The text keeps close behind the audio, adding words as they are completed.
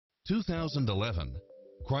2011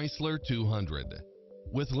 Chrysler 200.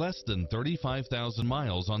 With less than 35,000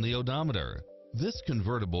 miles on the odometer, this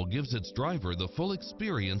convertible gives its driver the full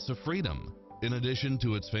experience of freedom. In addition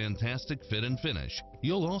to its fantastic fit and finish,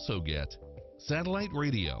 you'll also get satellite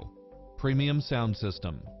radio, premium sound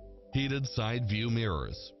system, heated side view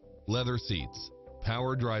mirrors, leather seats,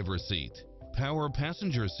 power driver seat, power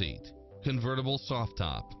passenger seat, convertible soft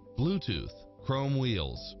top, Bluetooth, chrome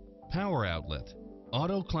wheels, power outlet,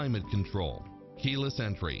 auto climate control, keyless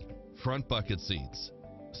entry, front bucket seats,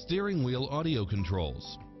 steering wheel audio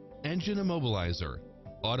controls, engine immobilizer,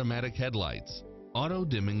 automatic headlights, auto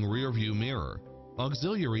dimming rear view mirror,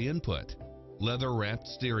 auxiliary input, leather wrapped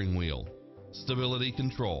steering wheel, stability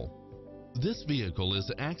control. This vehicle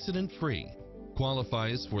is accident free,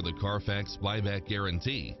 qualifies for the Carfax buyback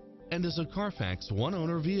guarantee, and is a Carfax one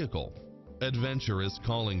owner vehicle. Adventure is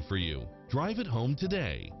calling for you. Drive it home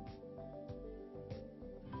today.